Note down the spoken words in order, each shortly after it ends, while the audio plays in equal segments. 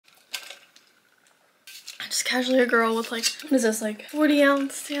just casually a girl with like, what is this, like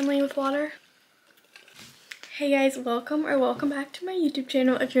 40-ounce Stanley with water. Hey guys, welcome back to my YouTube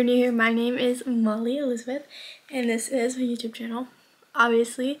channel. If you're new here, my name is Mollee Elizabeth and this is my YouTube channel,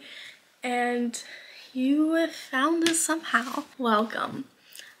 obviously, and you have found this somehow. Welcome.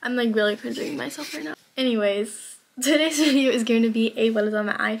 I'm like really presenting myself right now. Anyways, today's video is going to be a what is on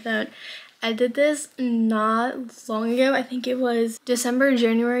my iPhone. I did this not long ago. I think it was December,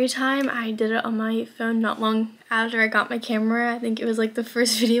 January time. I did it on my phone not long after I got my camera. I think it was like the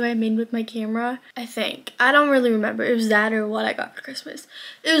first video I made with my camera. I think. I don't really remember. It was that or what I got for Christmas.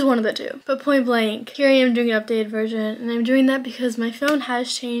 It was one of the two. But point blank, here I am doing an updated version. And I'm doing that because my phone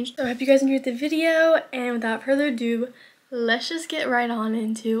has changed. So I hope you guys enjoyed the video. And without further ado, let's just get right on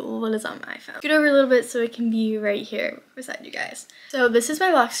into what is on my iPhone. Scoot over a little bit so it can be right here beside you guys. So this is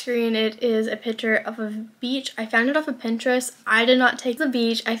my lock screen. It is a picture of a beach. I found it off of Pinterest. I did not take the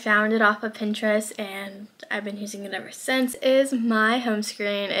beach. I found it off of Pinterest and I've been using it ever since. It is my home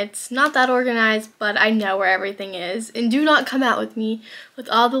screen. It's not that organized, but I know where everything is. And do not come out with me with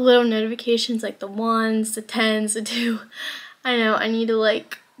all the little notifications like the 1s, the 10s, the 2. I know I need to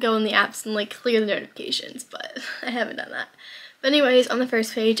like go in the apps and like clear the notifications, but I haven't done that. But anyways, on the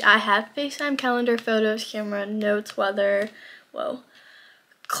first page I have FaceTime, calendar, photos, camera, notes, weather,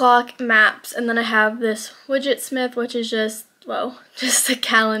 clock, maps, and then I have this widget smith, which is just the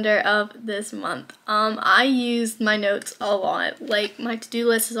calendar of this month. I use my notes a lot. Like my to-do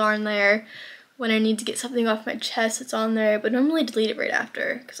list is on there. When I need to get something off my chest, it's on there, but normally delete it right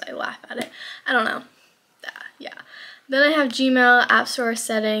after because I laugh at it. I don't know. Yeah. Then I have Gmail, App Store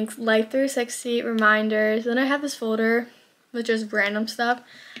settings, Life 360, reminders. Then I have this folder with just random stuff.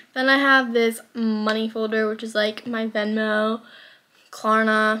 Then I have this money folder, which is like my Venmo,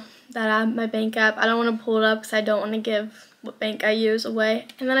 Klarna, that I have my bank app. I don't want to pull it up because I don't want to give what bank I use away.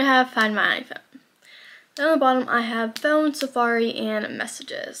 And then I have Find My iPhone. Then on the bottom I have Phone, Safari, and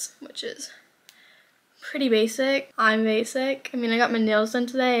Messages, which is pretty basic. I'm basic. I mean, I got my nails done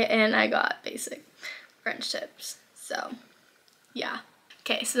today and I got basic French tips. So, yeah.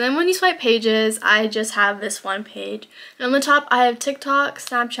 Okay, so then when you swipe pages, I just have this one page. And on the top, I have TikTok,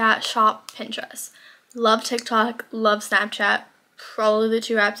 Snapchat, Shop, Pinterest. Love TikTok, love Snapchat. Probably the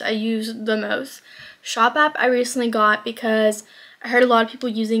two apps I use the most. Shop app I recently got because I heard a lot of people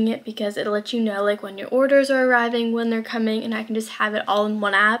using it because it lets you know like when your orders are arriving, when they're coming, and I can just have it all in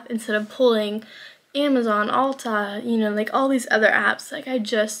one app instead of pulling Amazon, Ulta, you know, like all these other apps. Like I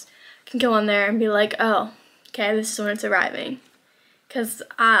just can go on there and be like, oh, okay, this is when it's arriving, because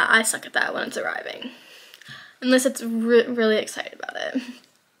I suck at that when it's arriving, unless it's really excited about it.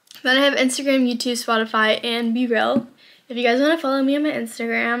 Then I have Instagram, YouTube, Spotify, and Be Real. If you guys want to follow me on my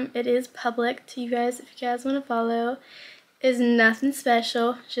Instagram, it is public to you guys. If you guys want to follow, it's nothing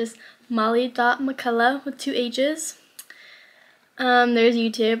special, just mollee.mccullough with 2 H's. There's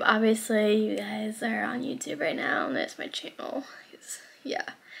YouTube. Obviously, you guys are on YouTube right now, and that's my channel. Yeah.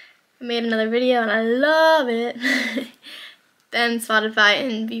 I made another video and I love it. Then Spotify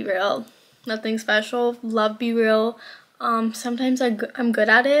and Be Real. Nothing special. Love Be Real. Sometimes I'm good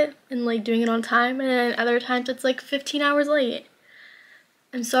at it and like doing it on time, and then other times it's like 15 hours late.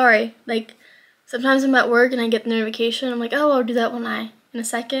 I'm sorry. Like sometimes I'm at work and I get the notification. I'm like, oh, I'll do that in a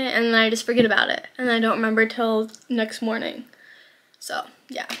second, and then I just forget about it and I don't remember till next morning. So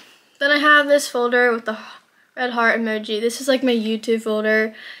yeah. Then I have this folder with the red heart emoji. This is like my YouTube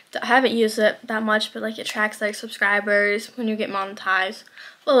folder. I haven't used it that much, but like it tracks like subscribers, when you get monetized,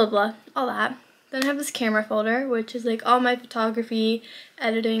 blah blah blah, all that. Then I have this camera folder, which is like all my photography,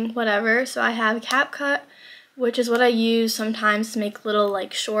 editing, whatever. So I have CapCut, which is what I use sometimes to make little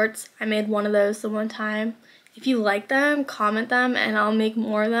like shorts. I made one of those the one time. If you like them, comment them and I'll make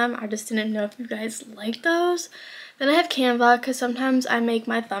more of them. I just didn't know if you guys like those. Then I have Canva, because sometimes I make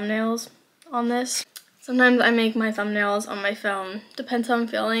my thumbnails on this. Sometimes I make my thumbnails on my phone, depends how I'm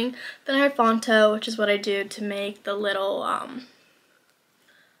feeling. Then I have Fonto, which is what I do to make the little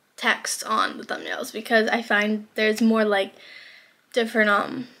text on the thumbnails, because I find there's more like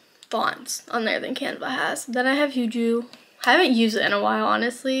different fonts on there than Canva has. Then I have Huju. I haven't used it in a while,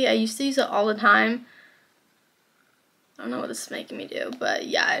 honestly. I used to use it all the time. I don't know what this is making me do, but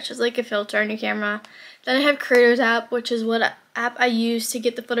yeah, it's just like a filter on your camera. Then I have Creators app, which is what app I use to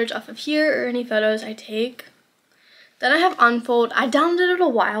get the footage off of here or any photos I take. Then I have Unfold. I downloaded it a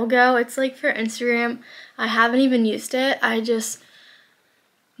while ago. It's like for Instagram. I haven't even used it. I just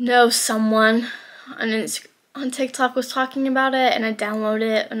know someone on TikTok was talking about it and I downloaded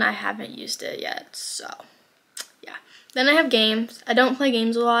it and I haven't used it yet. So yeah. Then I have games. I don't play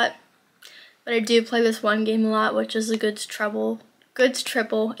games a lot, but I do play this one game a lot, which is the Goods Triple.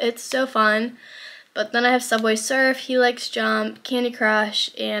 It's so fun. But then I have Subway Surf, Helix Jump, Candy Crush,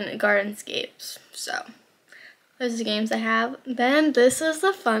 and Gardenscapes. So those are the games I have. Then this is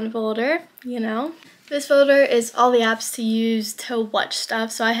the fun folder, you know. This folder is all the apps to use to watch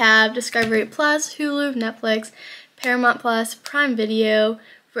stuff. So I have Discovery Plus, Hulu, Netflix, Paramount Plus, Prime Video,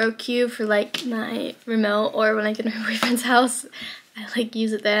 Roku for like my remote, or when I get to my boyfriend's house, I like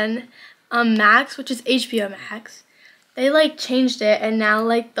use it then. Max, which is HBO Max. They like changed it, and now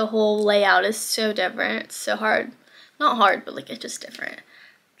like the whole layout is so different. It's so hard. Not hard, but like it's just different.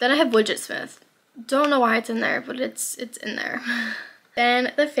 Then I have Widgetsmith. Don't know why it's in there, but it's in there.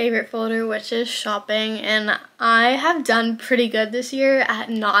 Then the favorite folder, which is shopping, and I have done pretty good this year at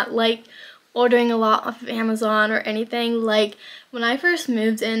not like ordering a lot off of Amazon or anything. Like when I first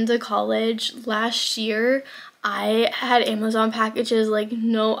moved into college last year, I had Amazon packages like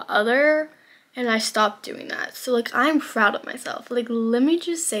no other, and I stopped doing that. So like I'm proud of myself. Like let me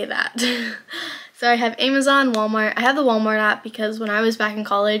just say that. So I have Amazon, Walmart. I have the Walmart app because when I was back in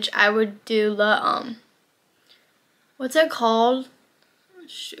college, I would do the what's it called?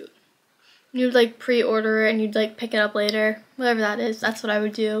 Shoot. You'd like pre-order it and you'd like pick it up later. Whatever that is, that's what I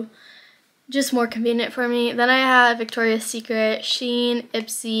would do. Just more convenient for me. Then I have Victoria's Secret, Shein,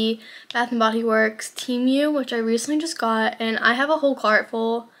 Ipsy, Bath & Body Works, Temu, which I recently just got, and I have a whole cart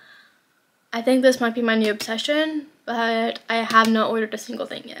full. I think this might be my new obsession, but I have not ordered a single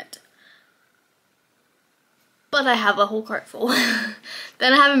thing yet. But I have a whole cart full.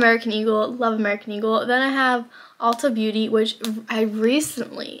 Then I have American Eagle, love American Eagle. Then I have Ulta Beauty, which I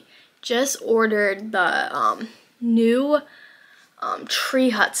recently just ordered the new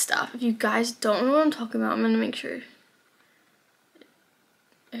Tree Hut stuff. If you guys don't know what I'm talking about, I'm gonna make sure.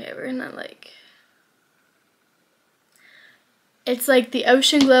 Okay, we're gonna like. It's like the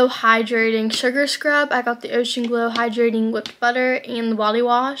Ocean Glow Hydrating Sugar Scrub. I got the Ocean Glow Hydrating Whipped Butter and the Body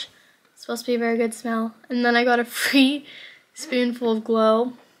Wash. It's supposed to be a very good smell. And then I got a free spoonful of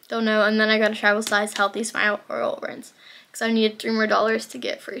Glow. Don't know. And then I got a travel size Healthy Smile Oil Rinse because I needed $3 more to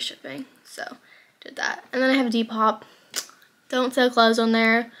get free shipping. So did that. And then I have Depop. Don't sell clothes on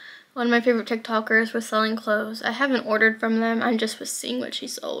there. One of my favorite TikTokers was selling clothes. I haven't ordered from them. I just was seeing what she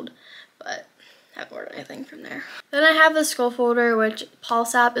sold, but I haven't ordered anything from there. Then I have the Scroll folder, which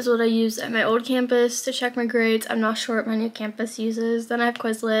Pulse app is what I use at my old campus to check my grades. I'm not sure what my new campus uses. Then I have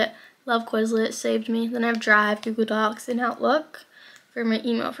Quizlet. Love Quizlet, saved me. Then I have Drive, Google Docs, and Outlook for my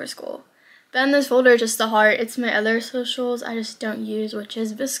email for school. Then this folder is just the heart. It's my other socials I just don't use, which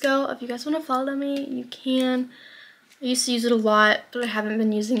is Visco. If you guys want to follow me, you can. I used to use it a lot, but I haven't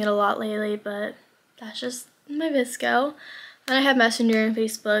been using it a lot lately, but that's just my Visco. Then I have Messenger and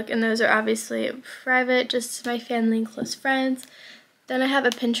Facebook, and those are obviously private, just to my family and close friends. Then I have a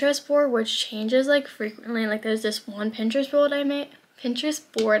Pinterest board, which changes like frequently. Like there's this one Pinterest board I made,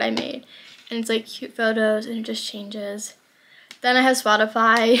 and it's like cute photos, and it just changes. Then I have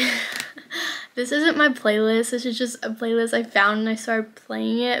Spotify. This isn't my playlist. This is just a playlist I found and I started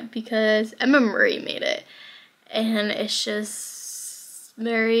playing it because Emma Marie made it. And it's just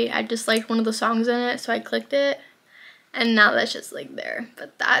I just liked one of the songs in it, so I clicked it. And now that's just like there.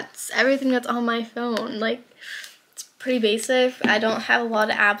 But that's everything that's on my phone. Like, it's pretty basic. I don't have a lot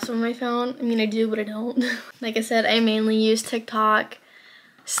of apps on my phone. I mean, I do, but I don't. Like I said, I mainly use TikTok,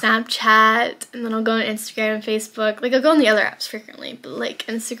 Snapchat, and then I'll go on Instagram and Facebook. Like, I'll go on the other apps frequently, but like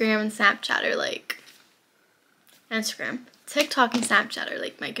Instagram and Snapchat are like Instagram. TikTok and Snapchat are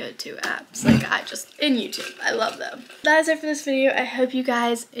like my go-to apps. Like in YouTube, I love them. That is it for this video. I hope you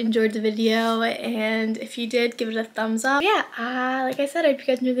guys enjoyed the video, and if you did, give it a thumbs up. Yeah, like I said, I hope you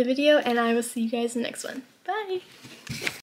guys enjoyed the video, and I will see you guys in the next one. Bye!